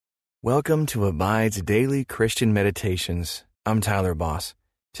Welcome to Abide's Daily Christian Meditations. I'm Tyler Boss.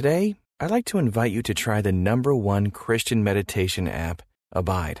 Today, I'd like to invite you to try the #1 Christian meditation app,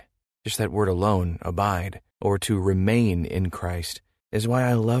 Abide. Just that word alone, abide, or to remain in Christ, is why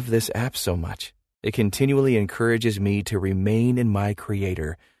I love this app so much. It continually encourages me to remain in my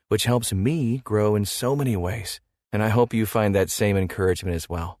Creator, which helps me grow in so many ways. And I hope you find that same encouragement as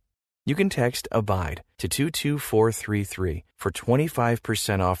well. You can text ABIDE to 22433 for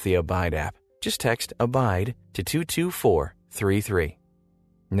 25% off the Abide app. Just text ABIDE to 22433.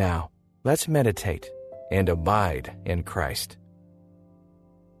 Now, let's meditate and abide in Christ.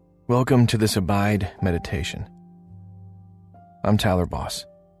 Welcome to this Abide meditation. I'm Tyler Boss.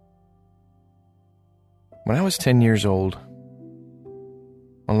 When I was 10 years old,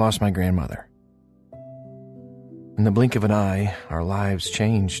 I lost my grandmother. In the blink of an eye, our lives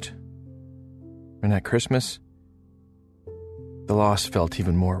changed. And at Christmas, the loss felt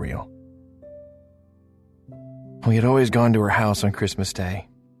even more real. We had always gone to her house on Christmas Day.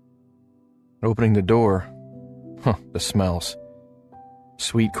 Opening the door, the smells.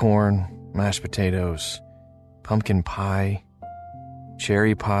 Sweet corn, mashed potatoes, pumpkin pie,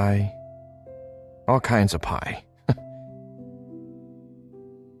 cherry pie, all kinds of pie.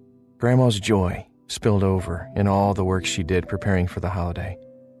 Grandma's joy spilled over in all the work she did preparing for the holiday.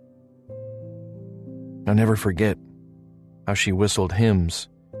 I'll never forget how she whistled hymns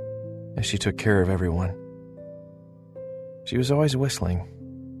as she took care of everyone. She was always whistling,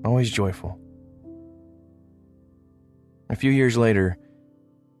 always joyful. A few years later,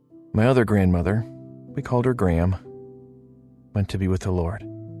 my other grandmother, we called her Gram, went to be with the Lord.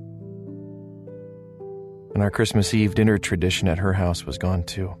 And our Christmas Eve dinner tradition at her house was gone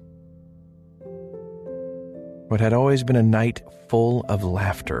too. What had always been a night full of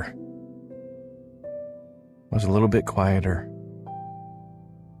laughter was a little bit quieter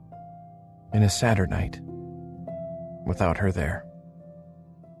and a sadder night without her there.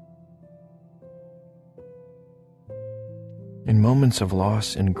 In moments of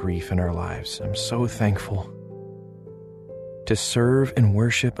loss and grief in our lives, I'm so thankful to serve and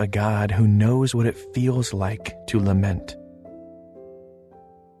worship a God who knows what it feels like to lament.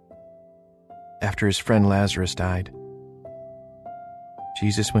 After his friend Lazarus died,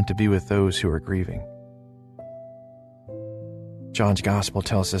 Jesus went to be with those who were grieving. John's Gospel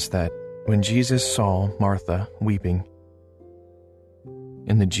tells us that when Jesus saw Martha weeping,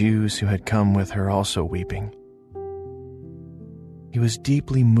 and the Jews who had come with her also weeping, he was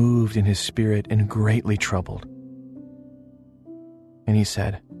deeply moved in his spirit and greatly troubled. And he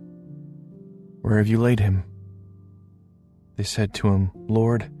said, "Where have you laid him?" They said to him,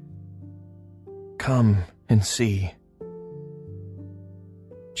 "Lord, come and see."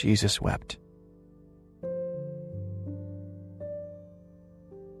 Jesus wept.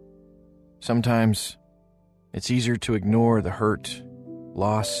 Sometimes it's easier to ignore the hurt,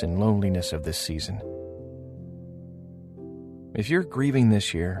 loss, and loneliness of this season. If you're grieving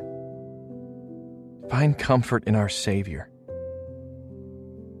this year, find comfort in our Savior,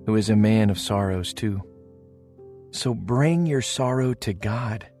 who is a man of sorrows too. So bring your sorrow to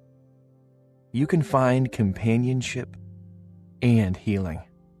God. You can find companionship and healing.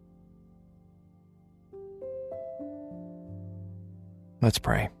 Let's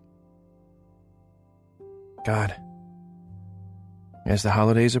pray. God, as the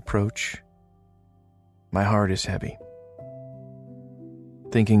holidays approach, my heart is heavy,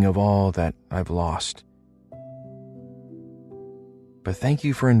 thinking of all that I've lost. But thank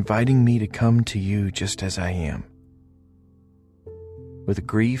you for inviting me to come to you just as I am, with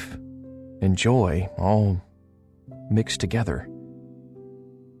grief and joy all mixed together.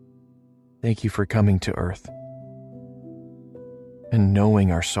 Thank you for coming to earth and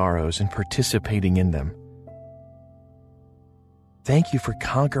knowing our sorrows and participating in them. Thank you for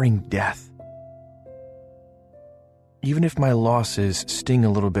conquering death. Even if my losses sting a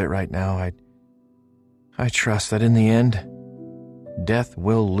little bit right now, I trust that in the end, death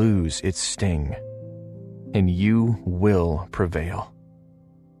will lose its sting, and you will prevail.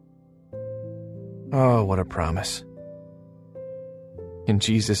 Oh, what a promise. In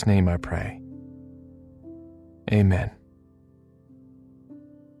Jesus' name I pray. Amen.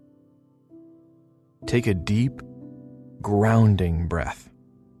 Take a deep, grounding breath.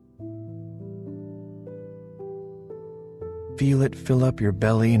 Feel it fill up your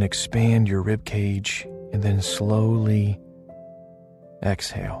belly and expand your rib cage, and then slowly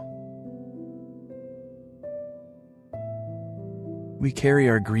exhale. We carry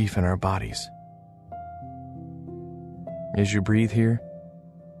our grief in our bodies. As you breathe here,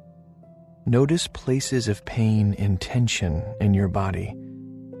 notice places of pain and tension in your body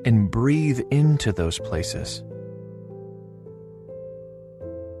and breathe into those places.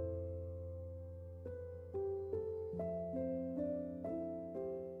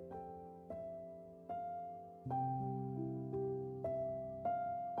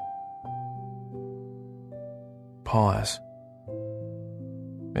 Pause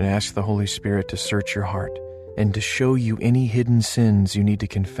and ask the Holy Spirit to search your heart and to show you any hidden sins you need to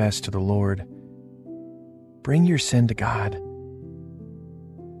confess to the Lord. Bring your sin to God.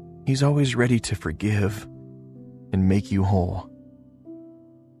 He's always ready to forgive and make you whole.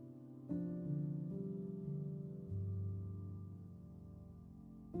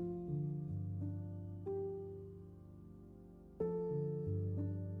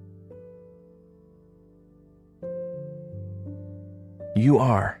 You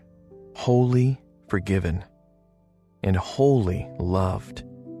are wholly forgiven and wholly loved.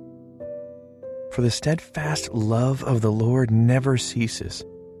 For the steadfast love of the Lord never ceases.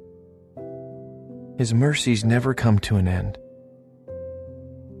 His mercies never come to an end.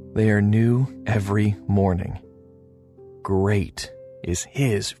 They are new every morning. Great is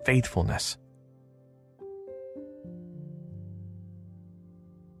His faithfulness.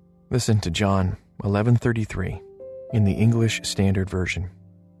 Listen to John 11:33 in the English Standard Version.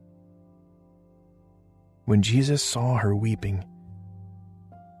 When Jesus saw her weeping,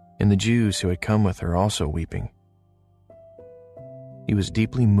 and the Jews who had come with her also weeping, He was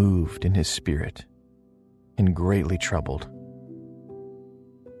deeply moved in His spirit and greatly troubled.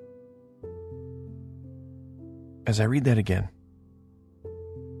 As I read that again,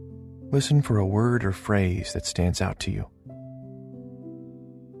 listen for a word or phrase that stands out to you.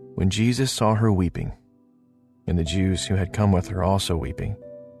 When Jesus saw her weeping, and the Jews who had come with her also weeping,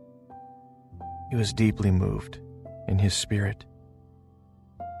 He was deeply moved in His spirit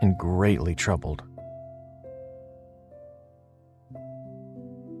and greatly troubled.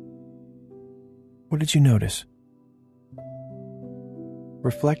 What did you notice?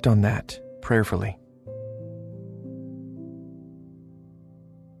 Reflect on that prayerfully.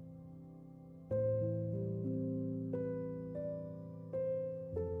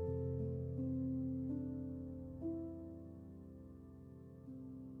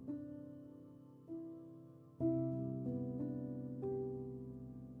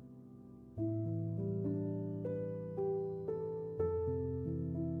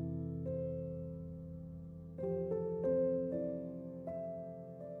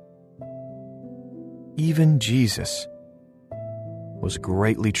 Even Jesus was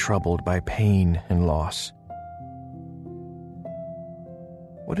greatly troubled by pain and loss.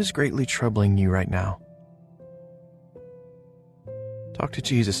 What is greatly troubling you right now? Talk to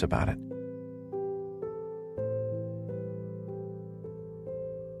Jesus about it.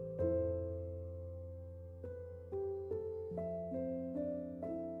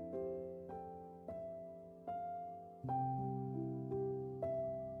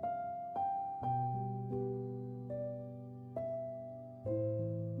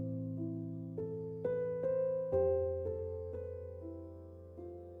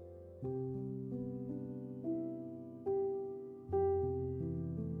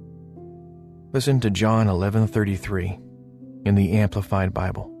 Listen to John 11:33 in the Amplified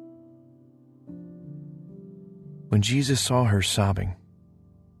Bible. When Jesus saw her sobbing,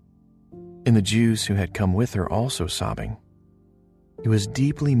 and the Jews who had come with her also sobbing, He was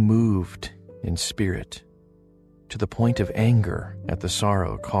deeply moved in spirit to the point of anger at the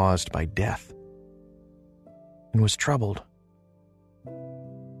sorrow caused by death, and was troubled.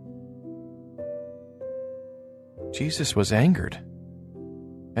 Jesus was angered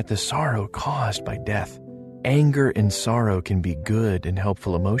at the sorrow caused by death. Anger and sorrow can be good and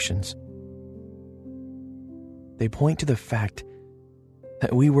helpful emotions. They point to the fact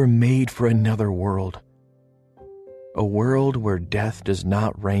that we were made for another world, a world where death does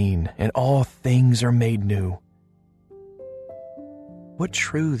not reign and all things are made new. What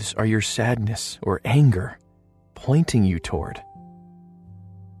truths are your sadness or anger pointing you toward?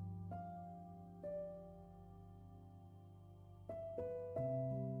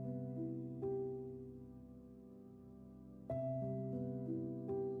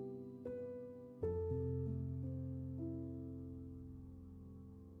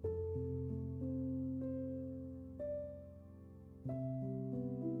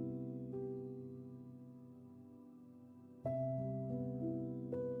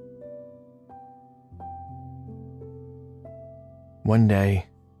 One day,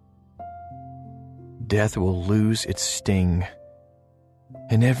 death will lose its sting,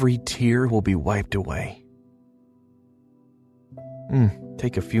 and every tear will be wiped away.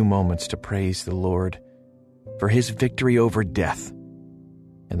 Take a few moments to praise the Lord for His victory over death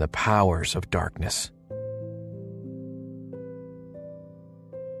and the powers of darkness.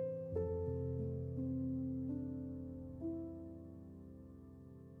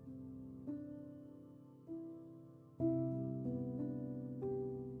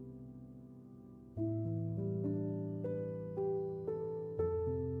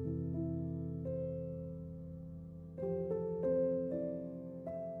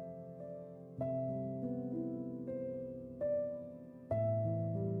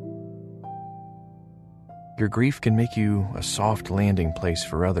 Your grief can make you a soft landing place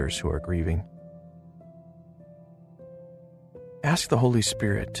for others who are grieving. Ask the Holy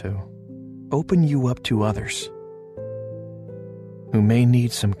Spirit to open you up to others who may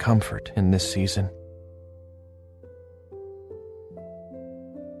need some comfort in this season.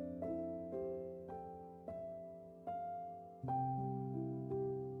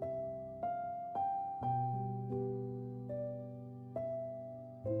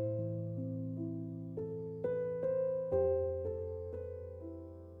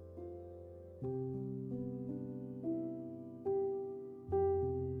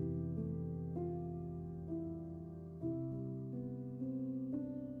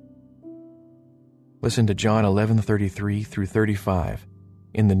 Listen to John 11:33 through 35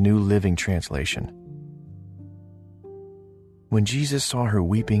 in the New Living Translation. When Jesus saw her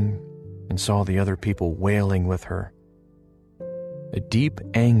weeping and saw the other people wailing with her, a deep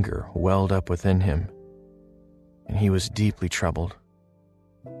anger welled up within him, and he was deeply troubled.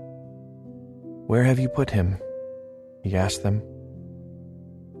 "Where have you put him?" he asked them.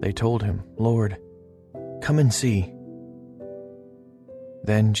 They told him, "Lord, come and see."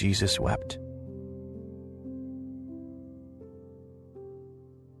 Then Jesus wept.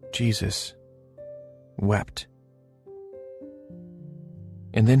 Jesus wept.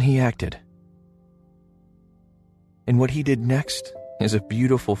 And then he acted. And what he did next is a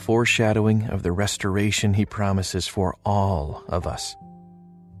beautiful foreshadowing of the restoration he promises for all of us.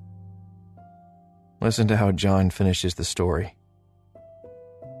 Listen to how John finishes the story.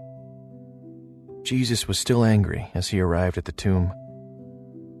 Jesus was still angry as he arrived at the tomb,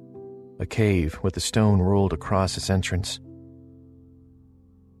 a cave with a stone rolled across its entrance.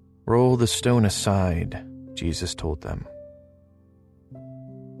 "Roll the stone aside," Jesus told them.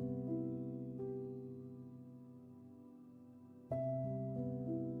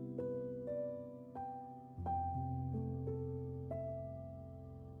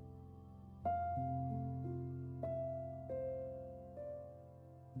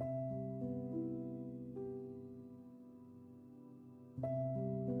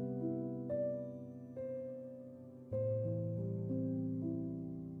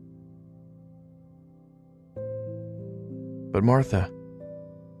 But Martha,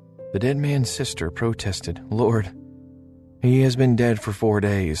 the dead man's sister, protested, "Lord, he has been dead for 4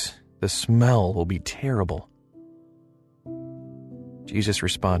 days. The smell will be terrible." Jesus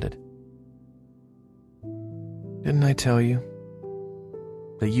responded, "Didn't I tell you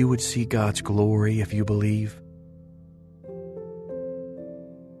that you would see God's glory if you believe?"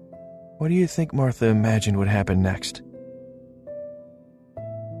 What do you think Martha imagined would happen next?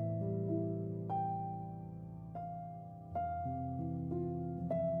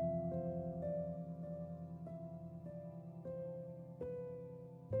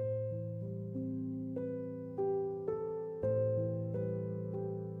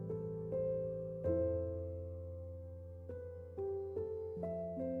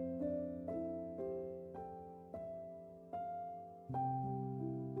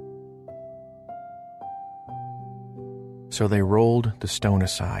 So they rolled the stone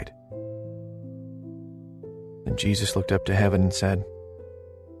aside. Then Jesus looked up to heaven and said,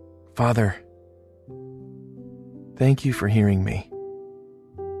 "Father, thank you for hearing me.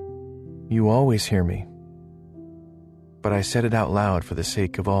 You always hear me, but I said it out loud for the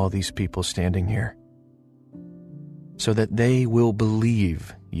sake of all these people standing here, so that they will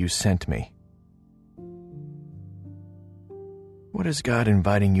believe you sent me." What is God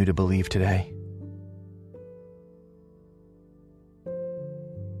inviting you to believe today?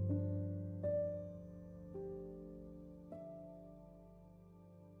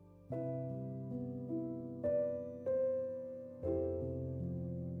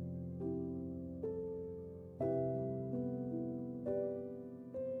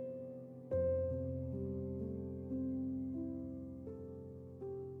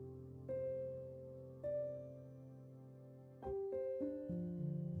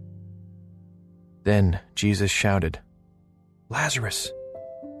 Then Jesus shouted, "Lazarus,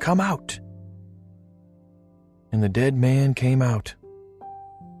 come out!" And the dead man came out,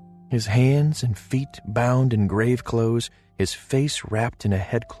 his hands and feet bound in grave clothes, his face wrapped in a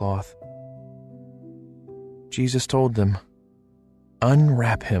headcloth. Jesus told them,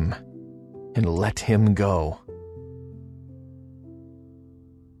 "Unwrap him and let him go."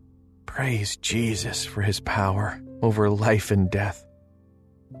 Praise Jesus for his power over life and death,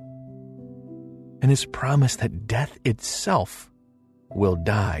 and his promise that death itself will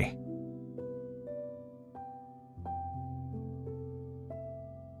die.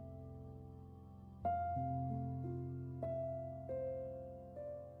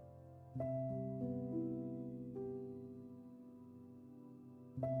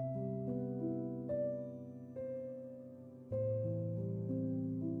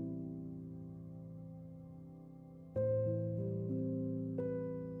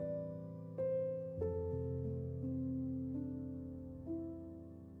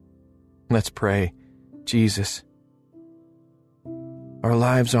 Let's pray. Jesus, our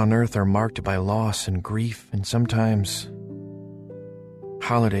lives on earth are marked by loss and grief, and sometimes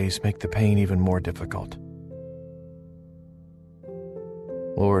holidays make the pain even more difficult.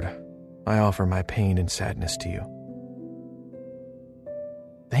 Lord, I offer my pain and sadness to you.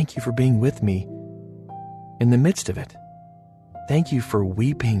 Thank you for being with me in the midst of it. Thank you for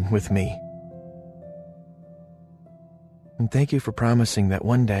weeping with me. And thank you for promising that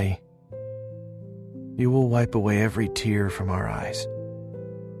one day you will wipe away every tear from our eyes.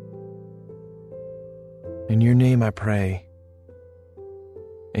 In your name I pray.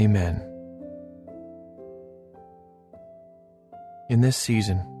 Amen. In this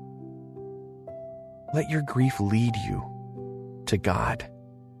season, let your grief lead you to God.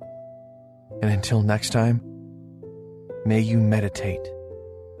 And until next time, may you meditate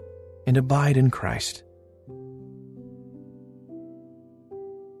and abide in Christ.